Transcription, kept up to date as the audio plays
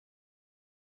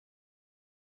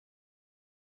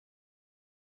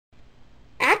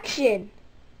action,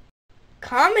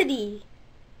 comedy,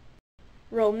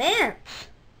 romance,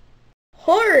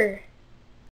 horror.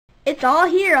 It's all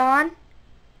here on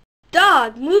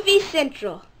Dog Movie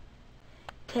Central.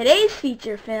 Today's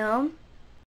feature film,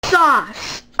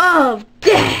 Sauce of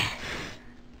Death.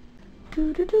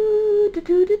 Do do do do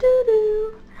do do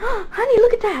do. Honey,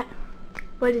 look at that.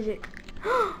 What is it?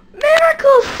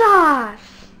 Miracle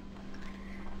sauce.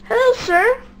 Hello,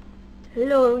 sir.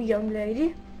 Hello, young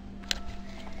lady.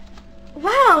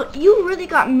 Wow, you really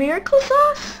got miracle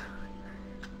sauce?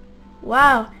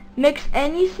 Wow, makes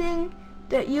anything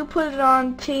that you put it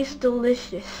on taste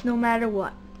delicious, no matter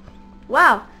what.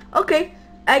 Wow, okay,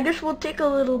 I guess we'll take a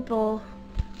little bowl.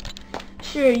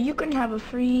 Sure, you can have a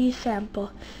free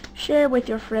sample. Share with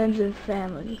your friends and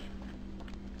family.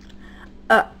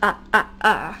 Honey,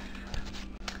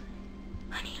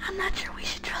 I'm not sure we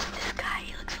should trust this guy.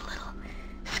 He looks a little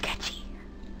sketchy.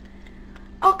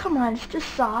 Oh, come on, it's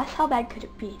just sauce. How bad could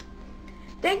it be?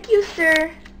 Thank you,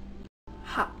 sir.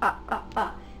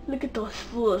 Look at those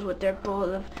fools with their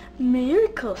bowl of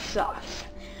miracle sauce.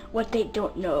 What they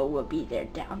don't know will be their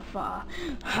downfall.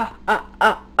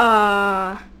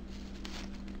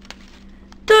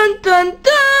 Dun dun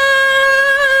dun!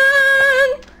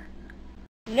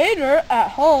 Later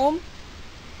at home.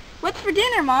 What's for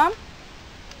dinner, Mom?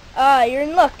 You're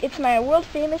in luck. It's my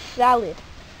world-famous salad.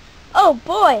 Oh,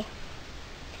 boy.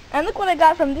 And look what I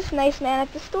got from this nice man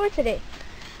at the store today.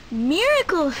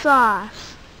 Miracle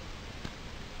sauce.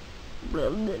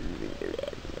 The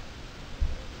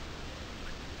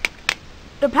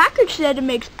package said it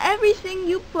makes everything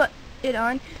you put it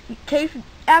on taste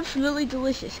absolutely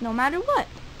delicious, no matter what.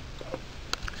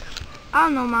 I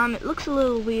don't know, Mom. It looks a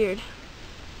little weird.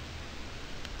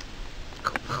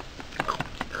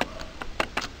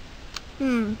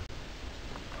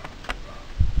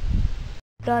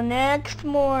 The next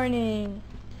morning.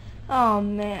 Oh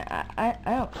man, I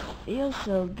don't feel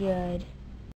so good.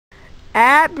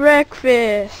 At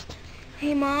breakfast.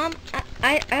 Hey Mom,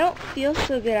 I don't feel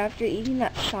so good after eating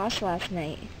that sauce last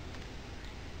night.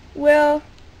 Well,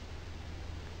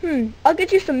 I'll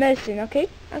get you some medicine, okay?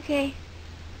 Okay.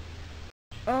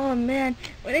 Oh man,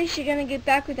 when is she gonna get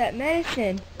back with that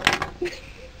medicine?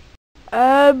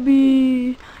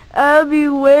 Abby,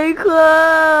 wake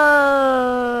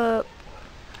up!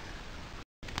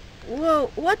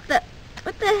 Whoa, what the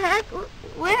heck?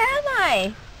 Where am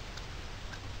I?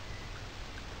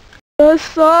 The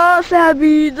sauce,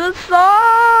 Abby, the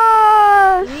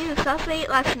sauce! You mean the sauce I ate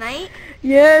last night?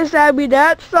 Yes, Abby,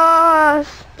 that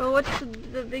sauce. But what's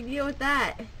the big deal with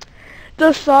that?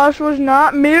 The sauce was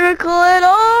not miracle at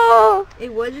all.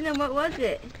 It wasn't, and what was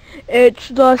it? It's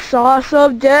the sauce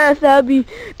of death, Abby.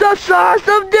 The sauce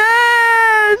of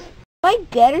death! Am I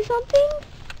dead or something?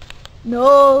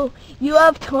 No, you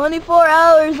have 24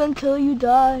 hours until you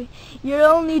die. You're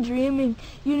only dreaming.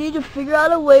 You need to figure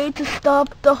out a way to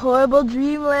stop the horrible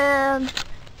dreamland.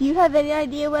 Do you have any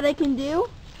idea what I can do?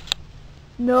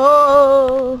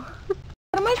 No.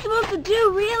 What am I supposed to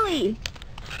do, really?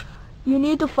 You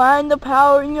need to find the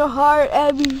power in your heart,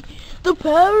 Abby. The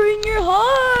power in your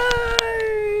heart.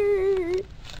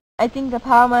 I think the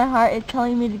power of my heart is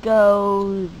telling me to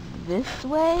go this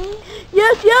way.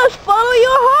 Yes, follow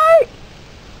your heart.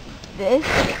 This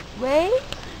way?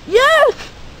 Yes.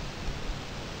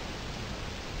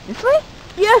 This way?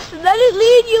 Yes, let it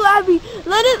lead you, Abby.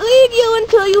 Let it lead you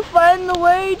until you find the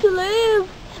way to live.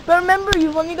 But remember,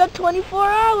 you've only got 24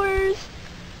 hours.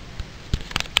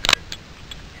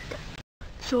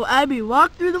 So Abby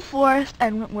walked through the forest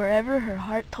and went wherever her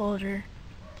heart told her.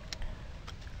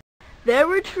 There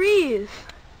were trees,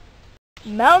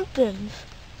 mountains,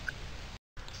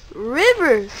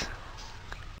 rivers,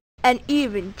 and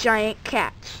even giant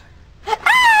cats.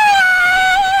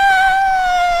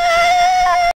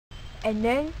 And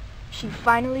then she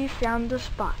finally found the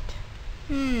spot.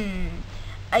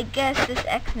 I guess this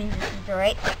X means this is the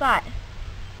right spot.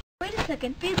 Wait a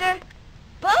second, these are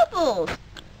bubbles!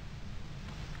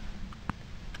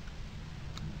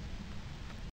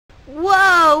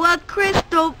 Whoa, a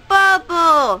crystal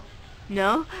bubble!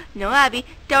 No, Abby,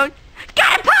 don't.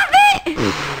 Gotta pop it!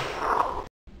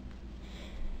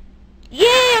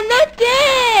 Yay, I'm not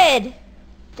dead!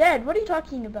 Dead? What are you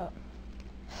talking about?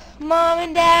 Mom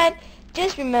and Dad,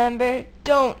 just remember,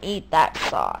 don't eat that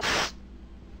sauce.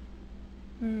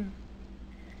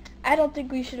 I don't think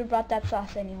we should have brought that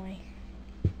sauce anyway.